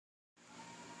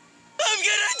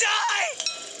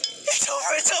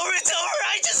over, it's over, it's over!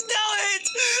 I just know it!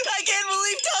 I can't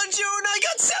believe Tanjiro and I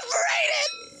got separated!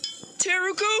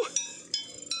 Teruko?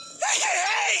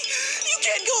 Hey! You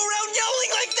can't go around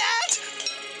yelling like that!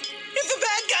 If the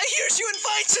bad guy hears you and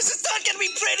fights us, it's not gonna be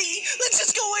pretty! Let's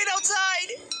just go wait outside!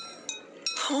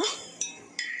 Huh?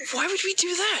 Why would we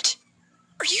do that?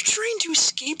 Are you trying to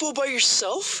escape all by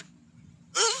yourself?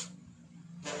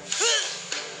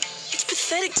 It's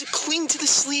pathetic to cling to the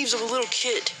sleeves of a little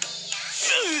kid.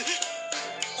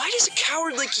 Why does a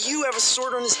coward like you have a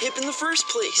sword on his hip in the first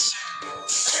place?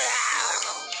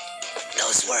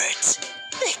 Those words,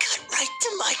 they cut right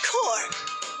to my core.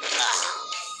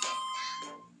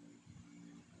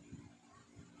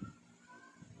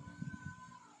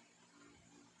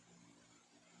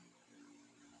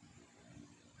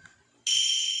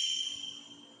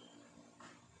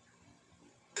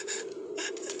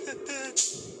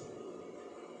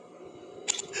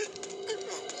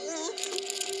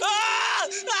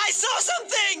 I saw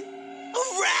something! A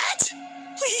rat!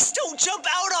 Please don't jump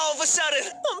out all of a sudden!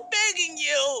 I'm begging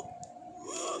you!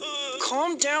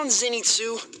 Calm down,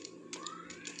 Zenitsu.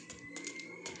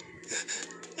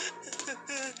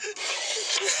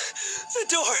 The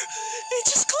door, it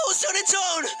just closed on its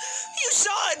own! You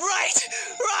saw it, right?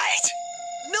 Right?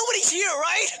 Nobody's here,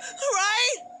 right?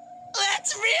 Right?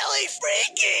 That's really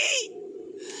freaky!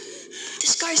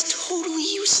 This guy's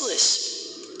totally useless.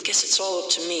 Guess it's all up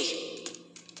to me.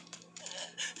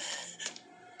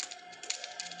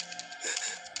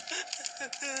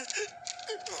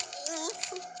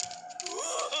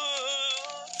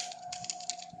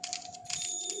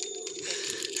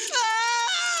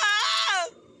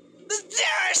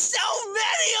 There are so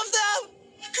many of them!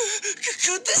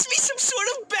 Could this be some sort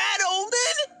of bad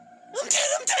omen? I'm dead,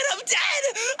 I'm dead, I'm dead!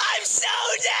 I'm so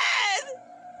dead!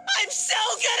 I'm so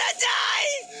gonna die!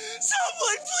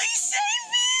 Someone please save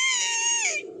me!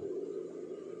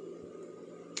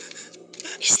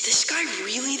 Is this guy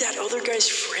really that other guy's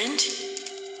friend?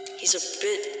 He's a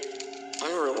bit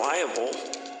unreliable.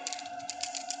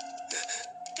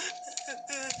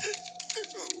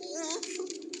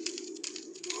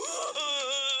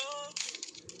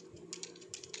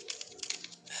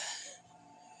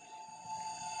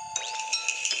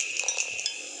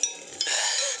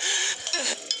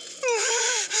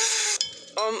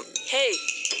 Hey,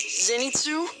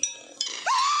 Zenitsu?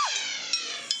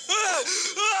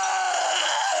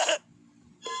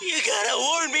 You gotta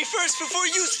warn me first before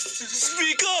you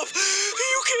speak up.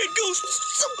 You can't go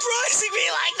surprising me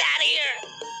like that here.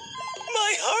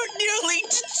 My heart nearly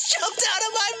jumped out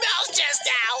of my mouth just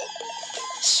now.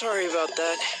 Sorry about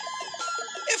that.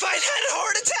 If I'd had a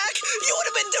heart attack, you would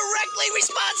have been directly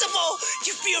responsible.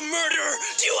 You'd be a murderer.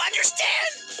 Do you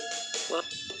understand? What?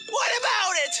 What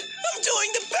about it? I'm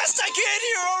doing the best I can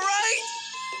here, all right?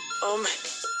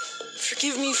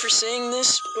 Forgive me for saying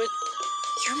this, but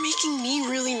you're making me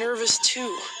really nervous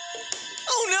too.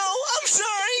 Oh no, I'm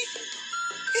sorry.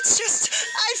 It's just,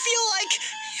 I feel like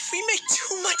if we make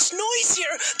too much noise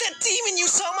here, that demon you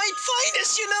saw might find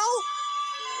us, you know?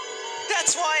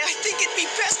 That's why I think it'd be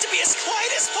best to be as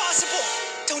quiet as possible.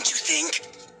 Don't you think?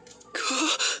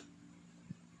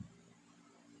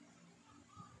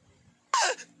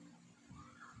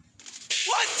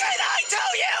 What did I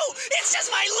tell you? It's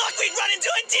just my luck we'd run into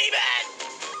a demon!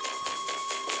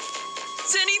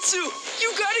 Zenitsu,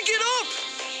 you gotta get up!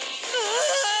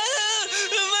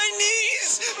 My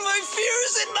knees! My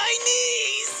fears in my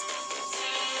knees!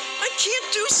 I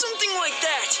can't do something like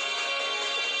that!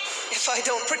 If I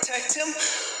don't protect him,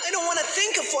 I don't want to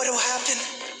think of what will happen.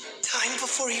 Time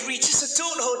before he reaches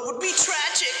adulthood would be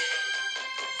tragic.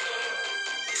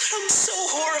 But I'm so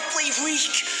horribly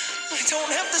weak. I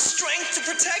don't have the strength to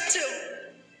protect him.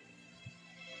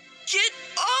 Get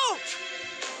up!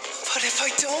 But if I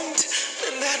don't,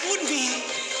 then that would mean...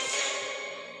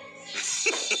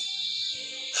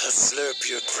 I'll slurp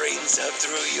your brains out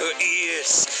through your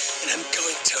ears, and I'm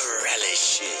going to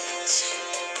relish it.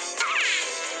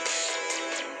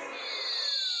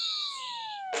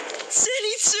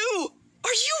 Zenitsu!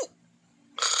 Are you...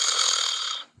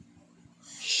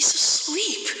 He's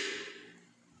asleep.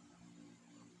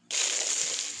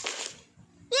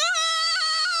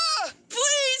 Ah!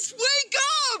 Please, wake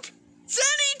up!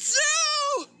 Zenitsu!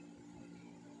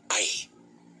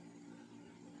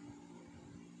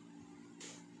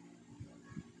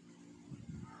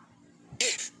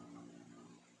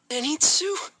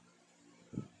 Zenitsu?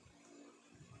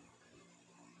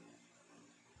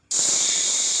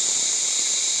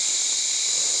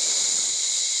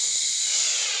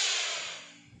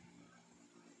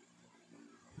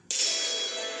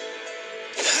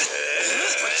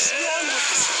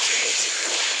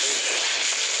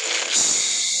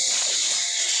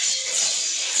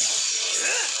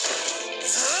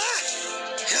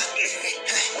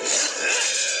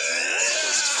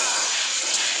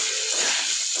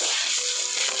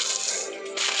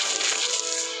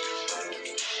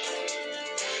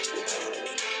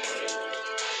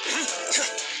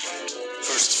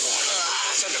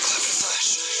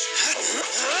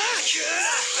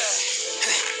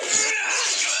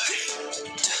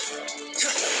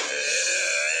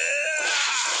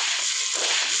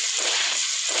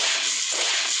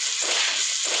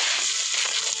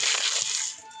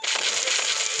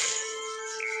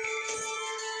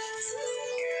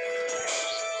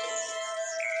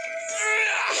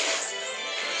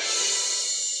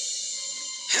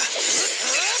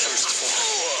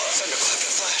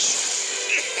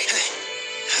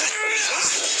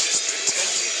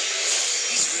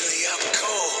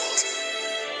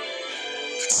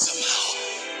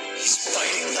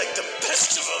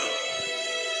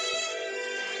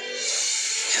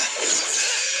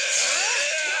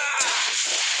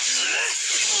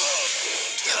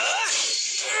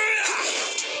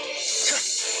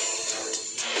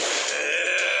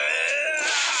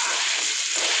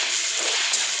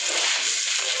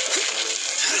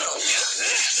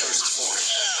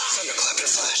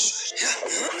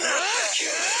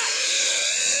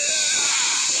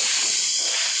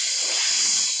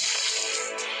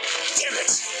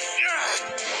 it!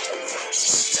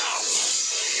 Stop!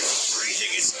 Your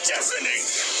breathing is deafening!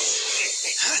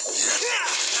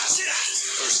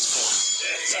 First form.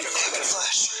 Thunderclap and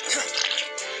flash.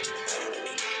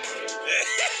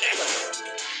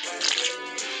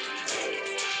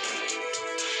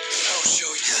 I'll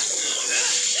show you.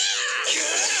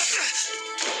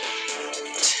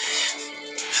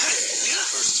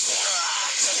 First form.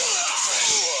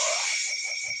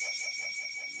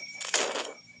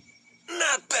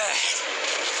 Not bad.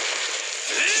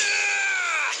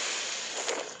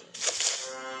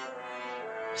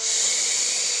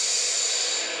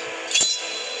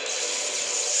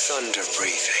 Thunder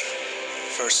breathing.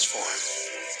 First form.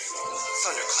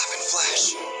 Thunderclap and flash.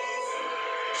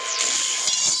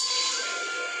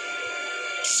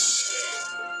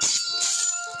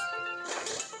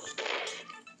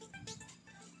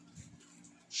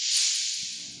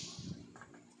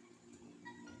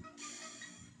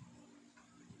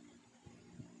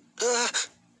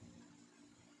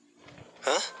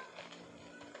 Huh?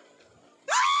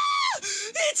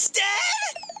 It's dead?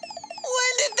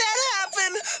 When did that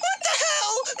happen? What the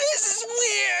hell? This is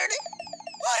weird.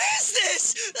 What is this?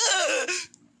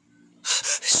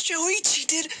 Shoichi,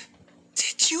 did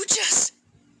you just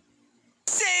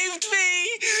saved me?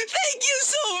 Thank you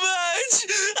so much.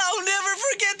 I'll never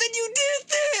forget that you did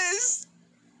this.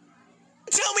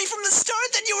 Tell me from the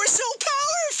start that you were so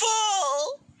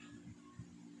powerful.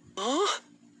 Huh?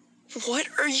 What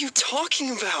are you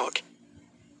talking about?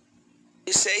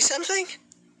 You say something?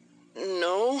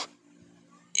 No.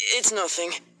 It's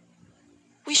nothing.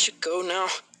 We should go now.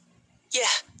 Yeah.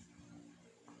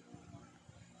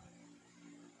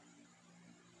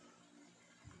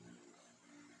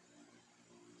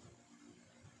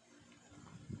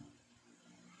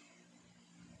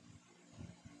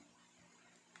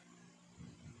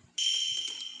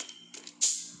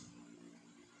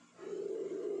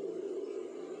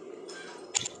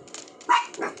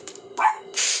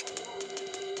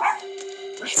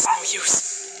 It's no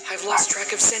use. I've lost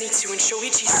track of Zenitsu and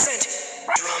Shoichi's scent.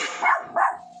 Drum. My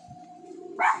brother.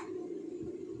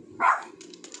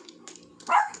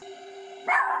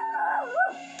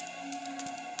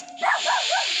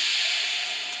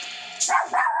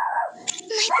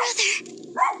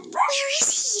 Where is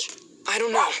he? I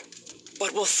don't know,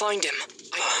 but we'll find him.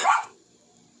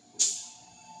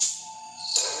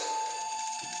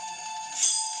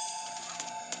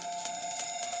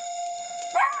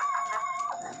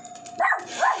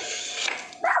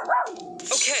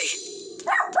 Okay.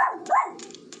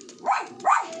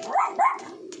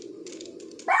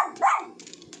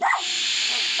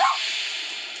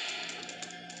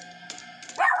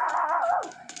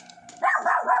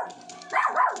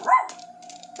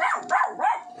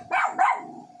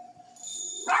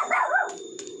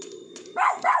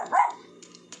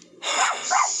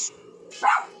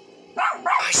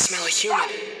 I smell a human.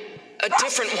 A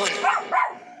different one.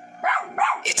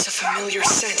 It's a familiar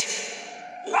scent.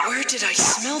 Where did I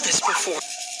smell this before?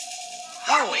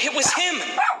 Oh, it was him!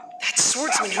 That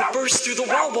swordsman who burst through the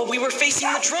wall while we were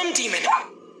facing the drum demon.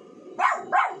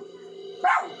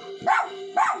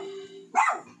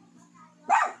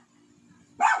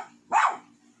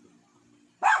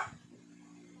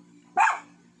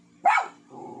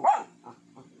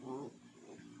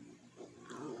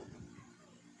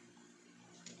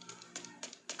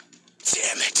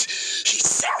 Damn it! He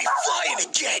set me flying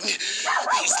again!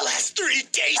 These last 3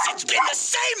 days, it's been the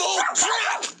same old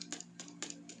crap!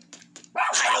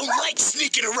 I don't like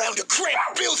sneaking around a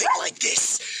cramped building like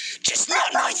this. Just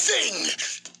not my thing.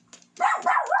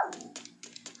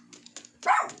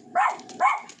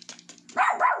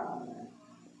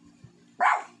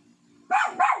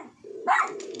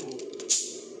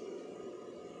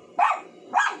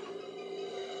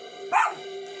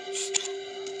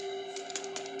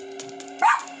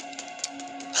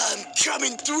 I'm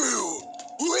coming through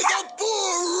with a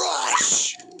bull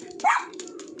rush.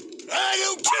 I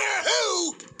don't care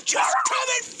who, just come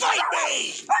and fight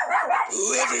me.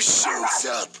 Whoever shows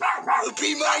up will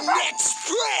be my next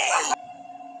prey.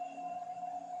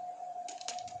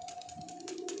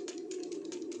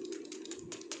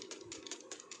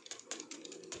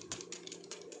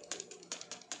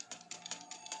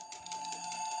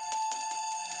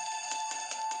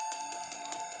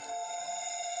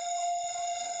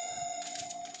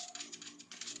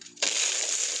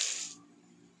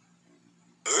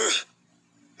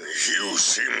 You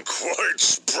seem quite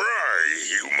spry,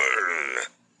 human.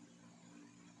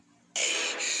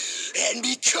 And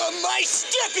become my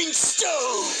stepping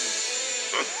stone!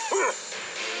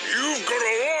 You've got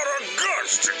a lot of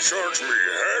guts to charge me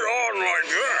head on like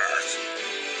that.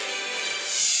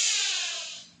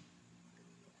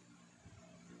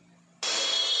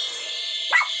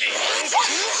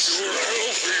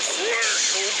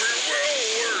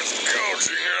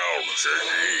 to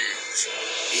eat.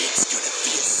 It's gonna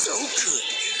feel so good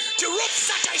to rip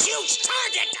such a huge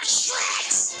target to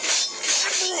shreds!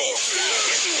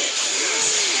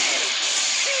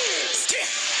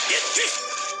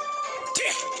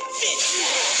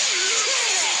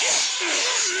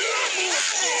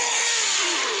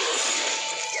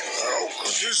 How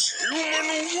could this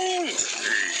human wound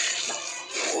me?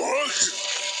 What?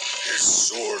 His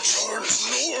swords aren't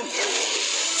normal.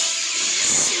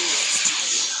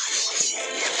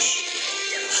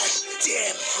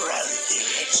 Damn proud of their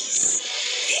edges.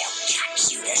 They'll cut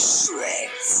you to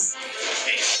shreds.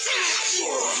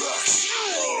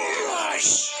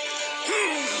 Rush.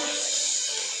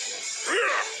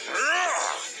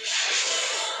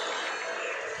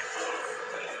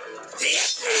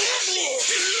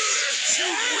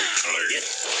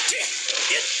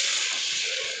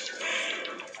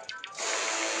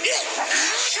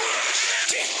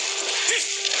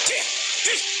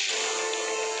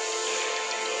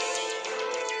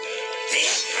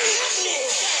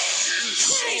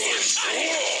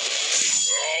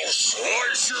 I'll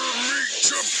slice your meat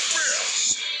to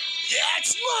bits.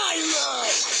 That's my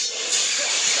line!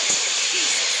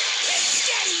 And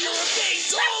scatter your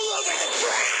remains all over the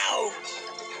ground!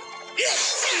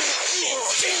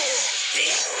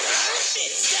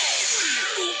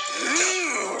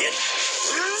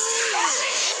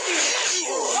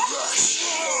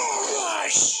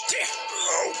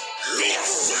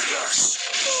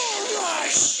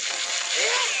 Rush!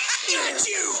 Got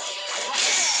you!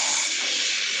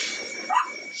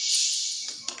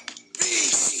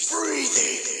 Easy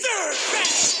breathing! Third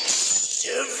best!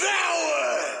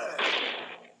 Devour!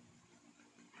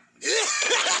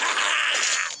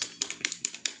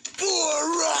 Poor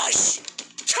Rush!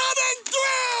 Coming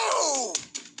through!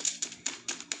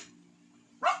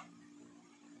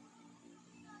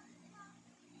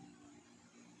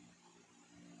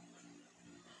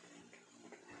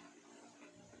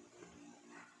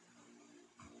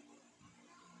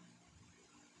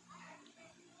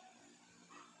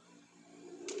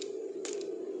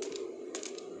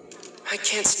 I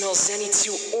can't smell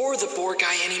Zenitsu or the boar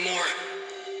guy anymore.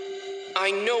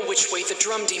 I know which way the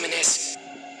drum demon is,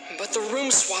 but the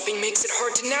room swapping makes it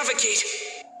hard to navigate.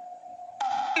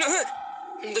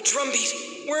 The drum beat.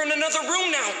 We're in another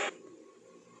room now.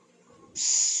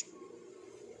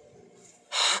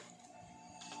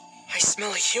 I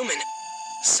smell a human.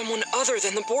 Someone other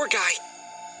than the boar guy.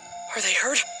 Are they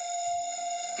hurt?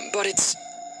 But it's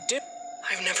dip.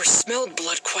 I've never smelled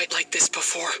blood quite like this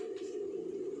before.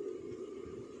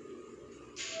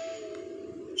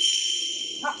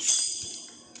 I'm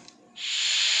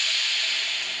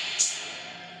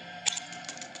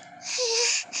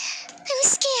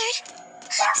scared.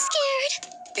 I'm scared.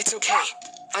 It's okay.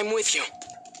 I'm with you.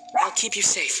 I'll keep you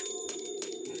safe.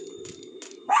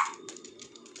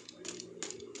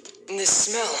 This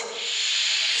smell, I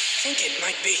think it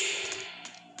might be.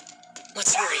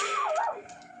 Let's hurry.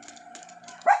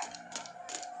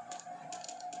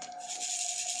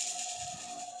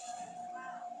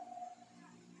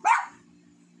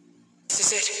 This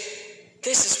is it.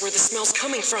 This is where the smell's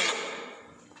coming from.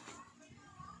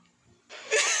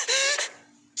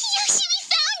 Yoshi, we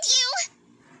found you!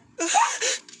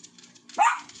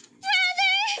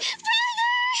 Brother!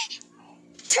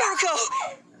 Turko!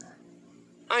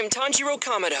 I'm Tanjiro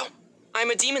Kamado. I'm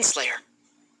a demon slayer.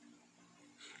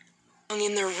 Hung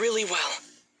in there really well.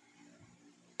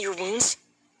 Your wounds?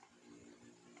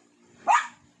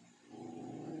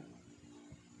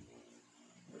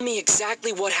 Tell me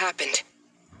exactly what happened,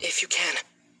 if you can.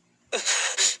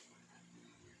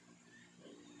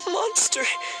 Monster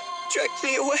dragged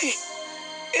me away,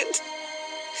 and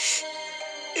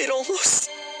it almost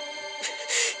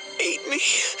ate me.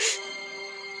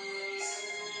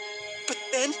 But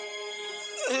then,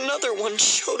 another one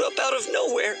showed up out of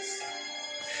nowhere.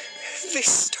 They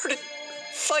started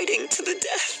fighting to the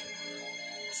death.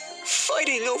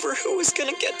 Fighting over who was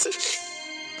gonna get to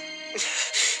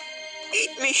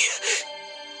eat me.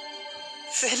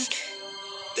 Then,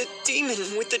 the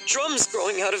demon with the drums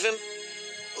growing out of him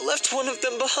left one of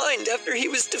them behind after he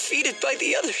was defeated by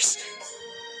the others.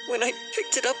 When I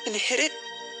picked it up and hit it,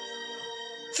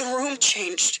 the room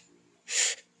changed.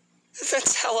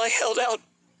 That's how I held out.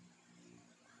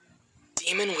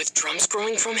 Demon with drums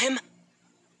growing from him?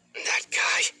 That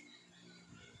guy.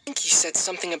 I think he said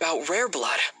something about rare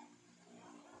blood.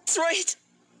 That's right.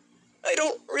 I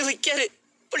don't really get it,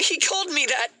 but he called me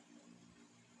that.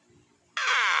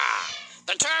 Ah!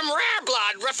 The term rare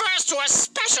blood refers to a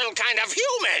special kind of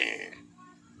human.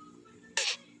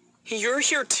 You're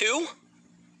here too?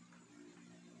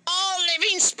 All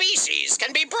living species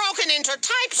can be broken into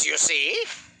types, you see.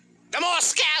 The more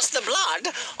scarce the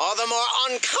blood, or the more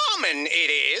uncommon it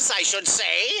is, I should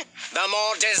say, the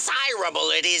more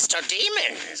desirable it is to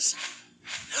demons.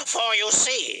 For you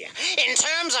see, in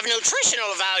terms of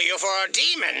nutritional value for a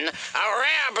demon, a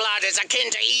rare blood is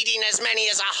akin to eating as many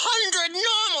as 100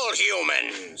 normal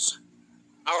humans.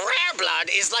 A rare blood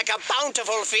is like a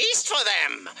bountiful feast for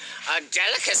them, a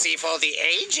delicacy for the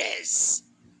ages.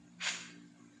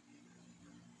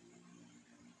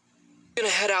 I'm gonna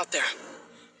head out there.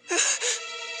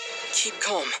 Keep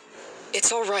calm.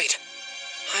 It's all right.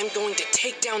 I'm going to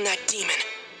take down that demon.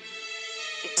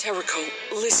 Terrico,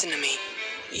 listen to me.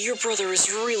 Your brother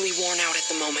is really worn out at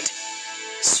the moment,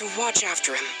 so watch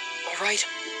after him, all right?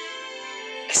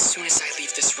 As soon as I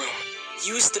leave this room,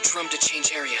 use the drum to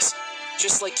change areas,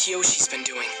 just like Kyoshi's been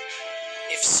doing.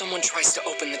 If someone tries to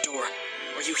open the door,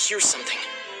 or you hear something,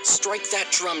 strike that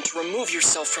drum to remove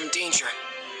yourself from danger.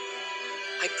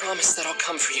 I promise that I'll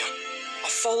come for you. I'll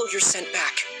follow your scent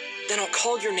back, then I'll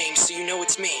call your name so you know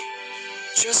it's me.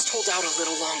 Just hold out a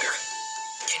little longer.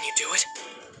 Can you do it?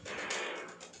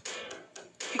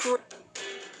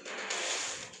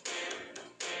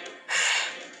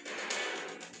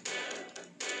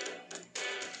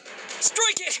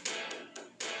 Strike it!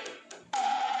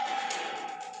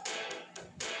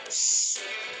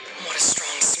 What a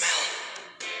strong smell.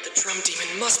 The drum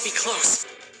demon must be close.